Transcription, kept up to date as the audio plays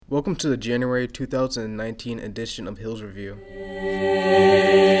Welcome to the January 2019 edition of Hills Review.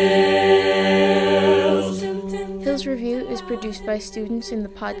 Hills Review is produced by students in the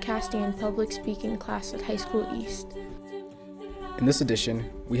podcasting and public speaking class at High School East. In this edition,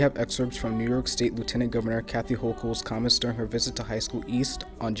 we have excerpts from New York State Lieutenant Governor Kathy Hochul's comments during her visit to High School East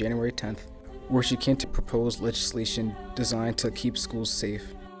on January 10th, where she came to propose legislation designed to keep schools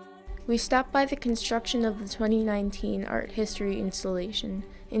safe. We stopped by the construction of the 2019 art history installation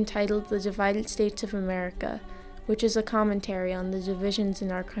entitled The Divided States of America, which is a commentary on the divisions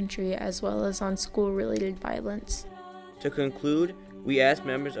in our country as well as on school-related violence. To conclude, we asked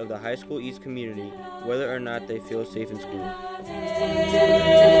members of the High School East community whether or not they feel safe in school.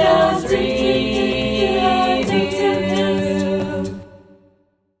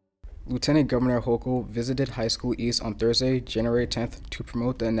 Lieutenant Governor Hochul visited High School East on Thursday, January 10th, to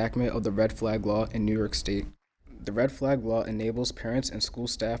promote the enactment of the Red Flag Law in New York State. The Red Flag Law enables parents and school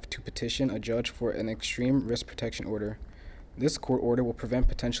staff to petition a judge for an extreme risk protection order. This court order will prevent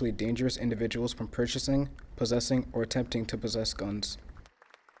potentially dangerous individuals from purchasing, possessing, or attempting to possess guns.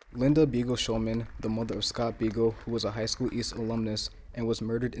 Linda Beagle-Shulman, the mother of Scott Beagle, who was a High School East alumnus and was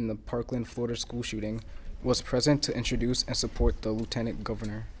murdered in the Parkland, Florida school shooting, was present to introduce and support the Lieutenant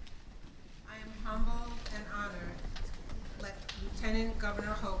Governor. Humbled and honored that Lieutenant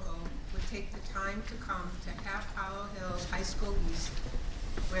Governor Hochul would take the time to come to Half Hollow Hills High School East,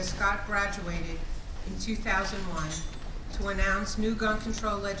 where Scott graduated in 2001, to announce new gun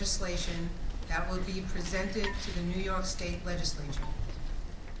control legislation that will be presented to the New York State Legislature.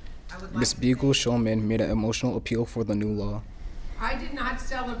 Ms. Beagle-Shulman made an emotional appeal for the new law. I did not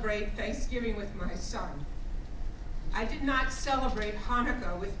celebrate Thanksgiving with my son. I did not celebrate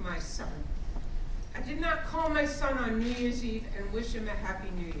Hanukkah with my son. I did not call my son on New Year's Eve and wish him a Happy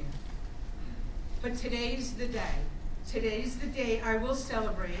New Year. But today's the day. Today's the day I will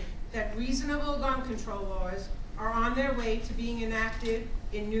celebrate that reasonable gun control laws are on their way to being enacted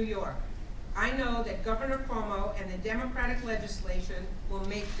in New York. I know that Governor Cuomo and the Democratic legislation will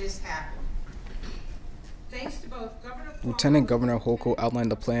make this happen. Thanks to both Governor Cuomo... Lieutenant Governor Hochul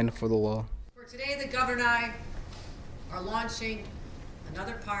outlined the plan for the law. For today, the Governor and I are launching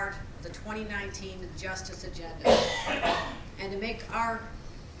another part of the 2019 Justice Agenda, and to make our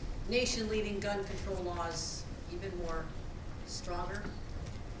nation-leading gun control laws even more stronger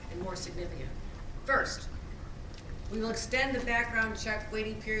and more significant. First, we will extend the background check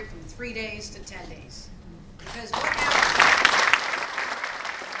waiting period from 3 days to 10 days. Because what happens?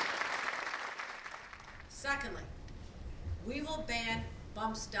 Secondly, we will ban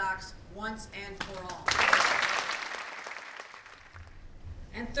bump stocks once and for all.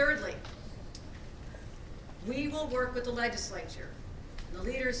 And thirdly, we will work with the legislature and the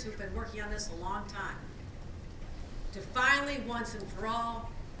leaders who've been working on this a long time to finally, once and for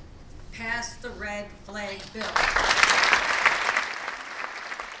all, pass the Red Flag Bill.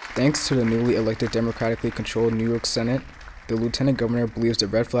 Thanks to the newly elected democratically controlled New York Senate, the Lieutenant Governor believes the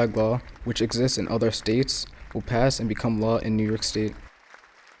Red Flag Law, which exists in other states, will pass and become law in New York State.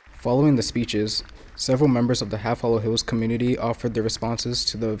 Following the speeches, several members of the Half Hollow Hills community offered their responses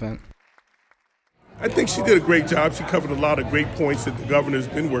to the event. I think she did a great job. She covered a lot of great points that the governor's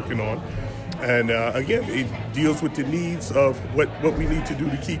been working on. And again, it deals with the needs of what we need to do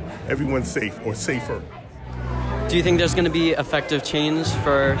to keep everyone safe or safer. Do you think there's going to be effective change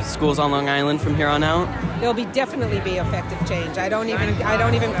for schools on Long Island from here on out? There'll definitely be effective change. I don't even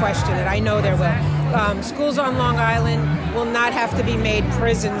question it. I know there will. Schools on Long Island will not have to be made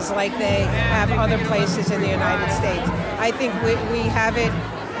prisons like they have other places in the United States. I think we have it.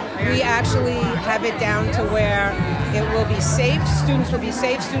 We actually have it down to where it will be safe. Students will be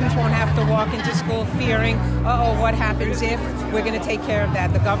safe. Students won't have to walk into school fearing, what happens if? We're going to take care of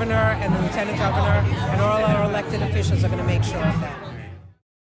that. The governor and the lieutenant governor and all our elected officials are going to make sure of that.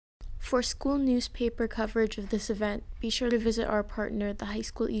 For school newspaper coverage of this event, be sure to visit our partner, the High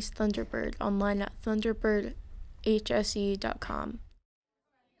School East Thunderbird, online at thunderbirdhse.com.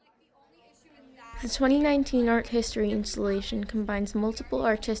 The 2019 art history installation combines multiple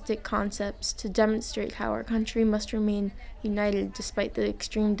artistic concepts to demonstrate how our country must remain united despite the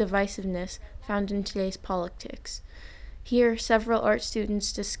extreme divisiveness found in today's politics. Here, several art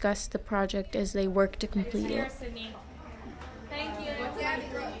students discuss the project as they work to complete it.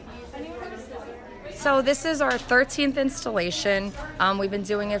 So this is our 13th installation. We've been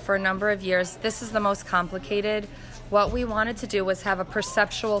doing it for a number of years. This is the most complicated. What we wanted to do was have a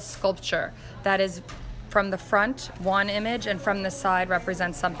perceptual sculpture that is from the front one image and from the side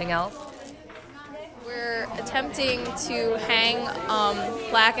represents something else. We're We're attempting to hang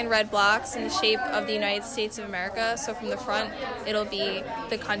black and red blocks in the shape of the United States of America. So from the front, it'll be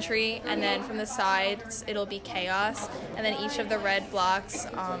the country, and then from the sides, it'll be chaos. And then each of the red blocks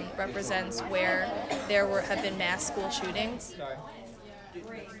represents where there have been mass school shootings.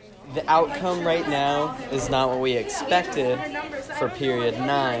 The outcome right now is not what we expected for period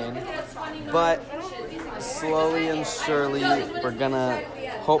 9, but slowly and surely we're gonna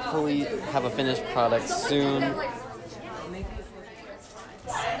hopefully have a finished product soon.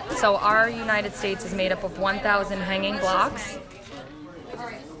 So our United States is made up of 1,000 hanging blocks.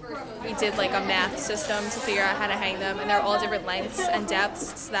 We did like a math system to figure out how to hang them, and they're all different lengths and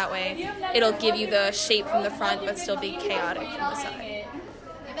depths, so that way it'll give you the shape from the front but still be chaotic from the side.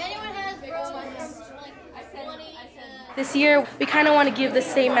 This year, we kind of want to give the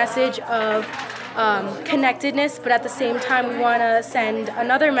same message of connectedness, but at the same time, we want to send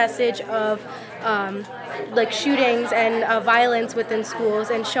another message of like shootings and violence within schools,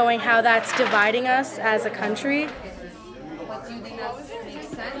 and showing how that's dividing us as a country.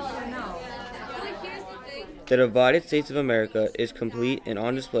 The divided States of America is complete and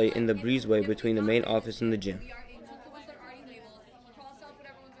on display in the breezeway between the main office and the gym.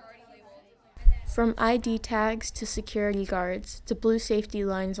 From ID tags to security guards to blue safety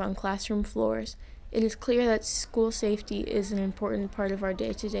lines on classroom floors, it is clear that school safety is an important part of our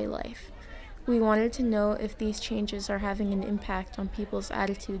day-to-day life. We wanted to know if these changes are having an impact on people's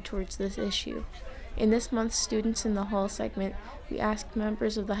attitude towards this issue. In this month's Students in the Hall segment, we asked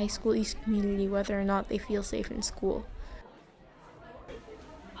members of the High School East community whether or not they feel safe in school.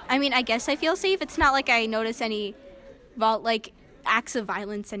 I mean, I guess I feel safe. It's not like I notice any acts of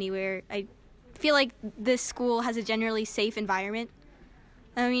violence anywhere. I feel like this school has a generally safe environment.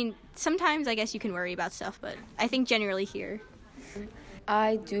 I mean, sometimes I guess you can worry about stuff, but I think generally here.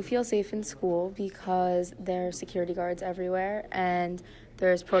 I do feel safe in school because there are security guards everywhere, and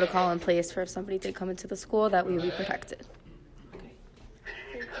there's protocol in place for if somebody did come into the school that we would be protected.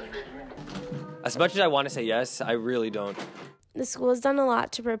 As much as I want to say yes, I really don't. The school has done a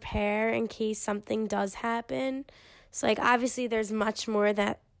lot to prepare in case something does happen. So, obviously there's much more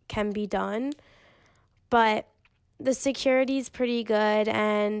that can be done, but the security's pretty good,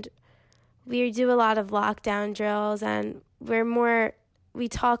 and we do a lot of lockdown drills, and we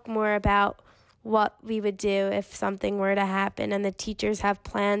talk more about what we would do if something were to happen, and the teachers have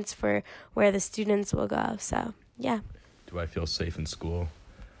plans for where the students will go. So, yeah. Do I feel safe in school?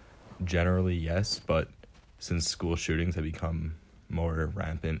 Generally, yes, but since school shootings have become more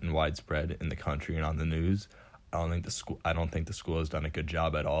rampant and widespread in the country and on the news, I don't think the school has done a good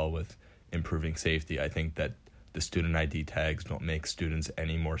job at all with improving safety. I think that the student ID tags don't make students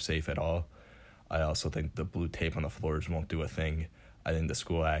any more safe at all. I also think the blue tape on the floors won't do a thing. I think the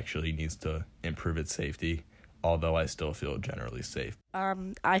school actually needs to improve its safety, although I still feel generally safe.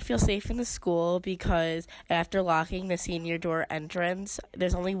 I feel safe in the school because after locking the senior door entrance,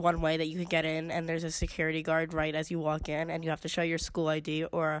 there's only one way that you can get in, and there's a security guard right as you walk in, and you have to show your school ID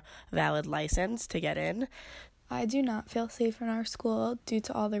or a valid license to get in. I do not feel safe in our school due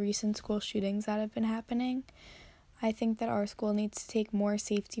to all the recent school shootings that have been happening. I think that our school needs to take more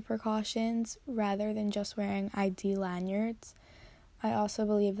safety precautions rather than just wearing ID lanyards. I also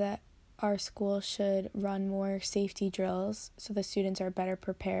believe that our school should run more safety drills so the students are better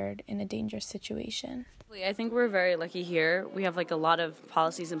prepared in a dangerous situation. I think we're very lucky here. We have a lot of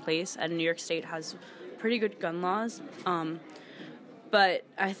policies in place, and New York State has pretty good gun laws. But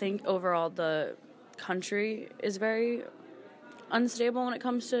I think overall the country is very unstable when it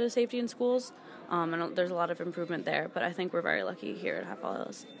comes to safety in schools. And there's a lot of improvement there, but I think we're very lucky here to have all of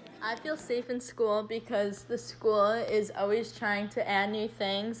this. I feel safe in school because the school is always trying to add new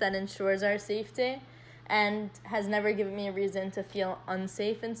things that ensures our safety and has never given me a reason to feel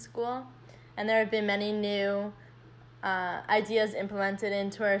unsafe in school. And there have been many new ideas implemented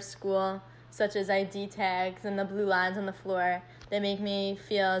into our school, such as ID tags and the blue lines on the floor. They make me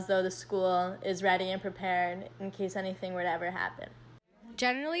feel as though the school is ready and prepared in case anything were to ever happen.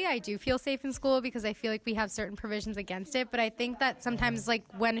 Generally, I do feel safe in school because I feel like we have certain provisions against it, but I think that sometimes,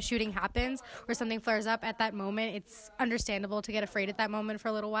 when a shooting happens or something flares up at that moment, it's understandable to get afraid at that moment for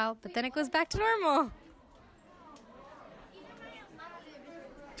a little while, but then it goes back to normal.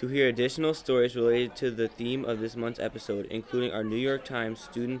 To hear additional stories related to the theme of this month's episode, including our New York Times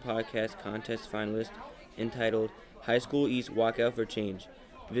Student Podcast Contest finalist entitled High School East Walkout for Change,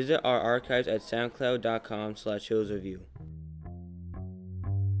 visit our archives at soundcloud.com/hillsreview.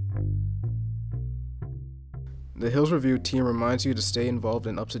 The Hills Review team reminds you to stay involved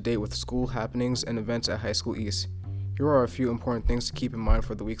and up to date with school happenings and events at High School East. Here are a few important things to keep in mind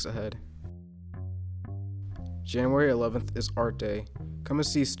for the weeks ahead. January 11th is Art Day. Come and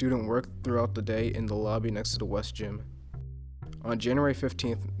see student work throughout the day in the lobby next to the West Gym. On January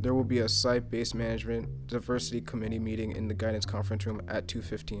 15th, there will be a Site-Based Management Diversity Committee meeting in the Guidance Conference Room at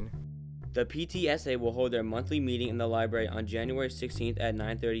 2:15. The PTSA will hold their monthly meeting in the library on January 16th at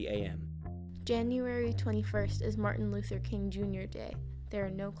 9:30 a.m. January 21st is Martin Luther King Jr. Day. There are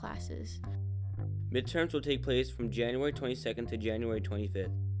no classes. Midterms will take place from January 22nd to January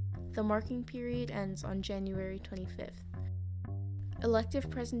 25th. The marking period ends on January 25th.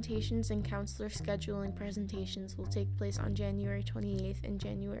 Elective presentations and counselor scheduling presentations will take place on January 28th and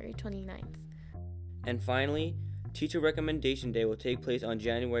January 29th. And finally, Teacher Recommendation Day will take place on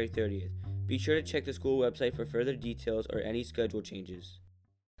January 30th. Be sure to check the school website for further details or any schedule changes.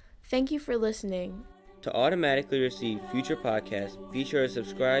 Thank you for listening. To automatically receive future podcasts, be sure to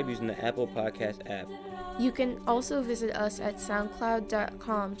subscribe using the Apple Podcast app. You can also visit us at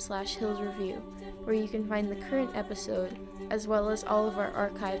soundcloud.com/hillsreview, where you can find the current episode, as well as all of our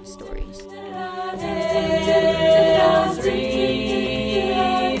archived stories.